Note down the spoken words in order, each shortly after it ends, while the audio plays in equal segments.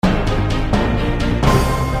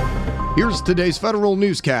Here's today's Federal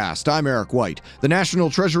Newscast. I'm Eric White. The National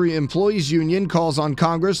Treasury Employees Union calls on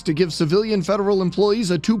Congress to give civilian federal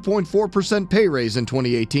employees a 2.4% pay raise in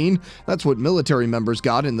 2018. That's what military members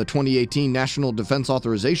got in the 2018 National Defense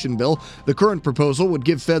Authorization Bill. The current proposal would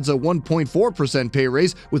give feds a 1.4% pay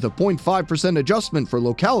raise with a 0.5% adjustment for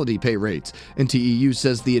locality pay rates. NTEU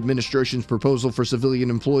says the administration's proposal for civilian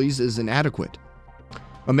employees is inadequate.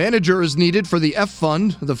 A manager is needed for the F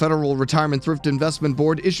Fund. The Federal Retirement Thrift Investment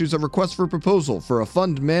Board issues a request for proposal for a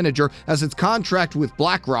fund manager as its contract with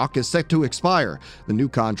BlackRock is set to expire. The new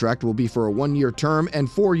contract will be for a one-year term and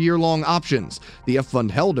 4-year-long options. The F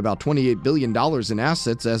Fund held about $28 billion in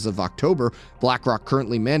assets as of October. BlackRock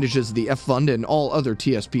currently manages the F Fund and all other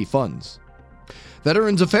TSP funds.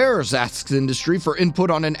 Veterans Affairs asks industry for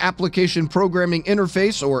input on an application programming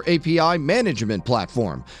interface or API management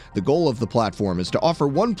platform. The goal of the platform is to offer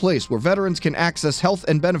one place where veterans can access health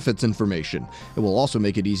and benefits information. It will also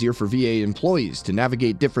make it easier for VA employees to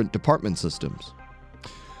navigate different department systems.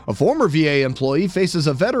 A former VA employee faces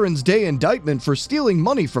a Veterans Day indictment for stealing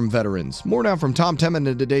money from veterans. More now from Tom Temin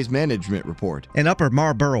in today's management report. An Upper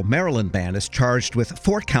Marlboro, Maryland man is charged with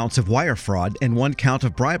 4 counts of wire fraud and 1 count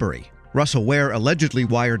of bribery. Russell Ware allegedly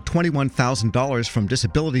wired $21,000 from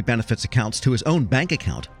disability benefits accounts to his own bank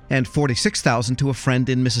account and $46,000 to a friend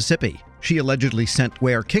in Mississippi. She allegedly sent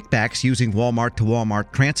Ware kickbacks using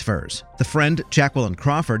Walmart-to-Walmart transfers. The friend, Jacqueline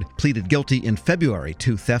Crawford, pleaded guilty in February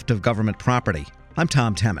to theft of government property. I'm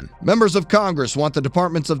Tom Temin. Members of Congress want the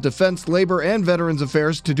Departments of Defense, Labor, and Veterans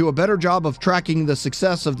Affairs to do a better job of tracking the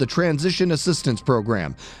success of the Transition Assistance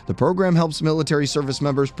Program. The program helps military service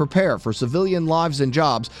members prepare for civilian lives and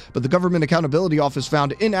jobs, but the Government Accountability Office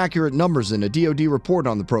found inaccurate numbers in a DoD report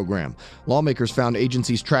on the program. Lawmakers found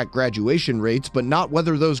agencies track graduation rates, but not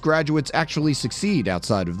whether those graduates actually succeed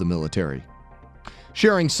outside of the military.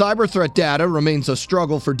 Sharing cyber threat data remains a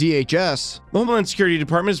struggle for DHS. The Homeland Security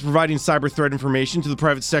Department is providing cyber threat information to the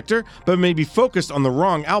private sector, but may be focused on the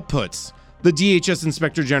wrong outputs. The DHS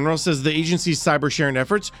Inspector General says the agency's cyber sharing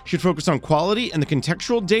efforts should focus on quality and the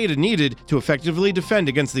contextual data needed to effectively defend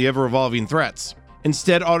against the ever-evolving threats.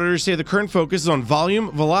 Instead, auditors say the current focus is on volume,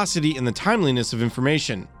 velocity, and the timeliness of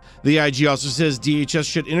information. The IG also says DHS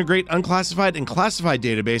should integrate unclassified and classified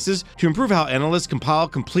databases to improve how analysts compile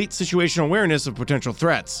complete situational awareness of potential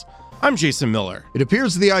threats. I'm Jason Miller. It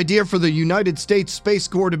appears the idea for the United States Space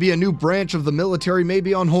Corps to be a new branch of the military may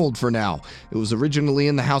be on hold for now. It was originally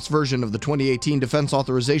in the House version of the 2018 Defense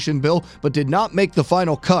Authorization Bill, but did not make the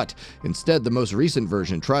final cut. Instead, the most recent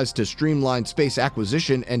version tries to streamline space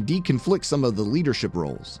acquisition and deconflict some of the leadership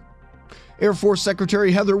roles. Air Force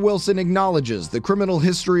Secretary Heather Wilson acknowledges the criminal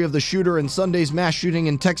history of the shooter in Sunday's mass shooting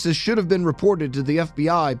in Texas should have been reported to the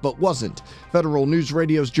FBI, but wasn't. Federal News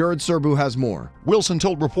Radio's Jared Serbu has more. Wilson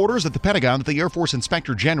told reporters at the Pentagon that the Air Force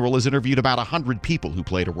Inspector General has interviewed about 100 people who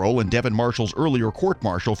played a role in Devin Marshall's earlier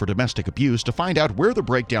court-martial for domestic abuse to find out where the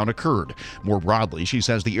breakdown occurred. More broadly, she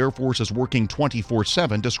says the Air Force is working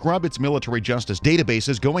 24/7 to scrub its military justice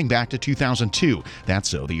databases going back to 2002. That's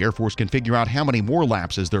so the Air Force can figure out how many more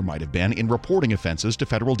lapses there might have been in reporting offenses to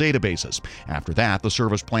federal databases. After that, the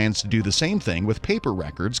service plans to do the same thing with paper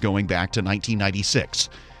records going back to 1996.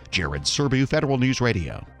 Jared Serbu, Federal News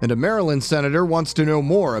Radio. And a Maryland senator wants to know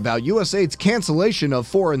more about USAID's cancellation of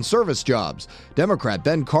foreign service jobs. Democrat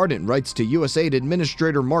Ben Cardin writes to USAID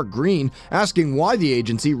Administrator Mark Green asking why the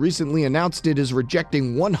agency recently announced it is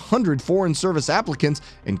rejecting 100 foreign service applicants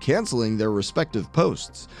and canceling their respective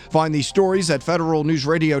posts. Find these stories at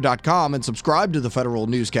federalnewsradio.com and subscribe to the Federal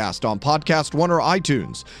Newscast on Podcast One or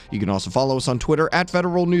iTunes. You can also follow us on Twitter at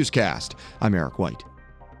Federal Newscast. I'm Eric White.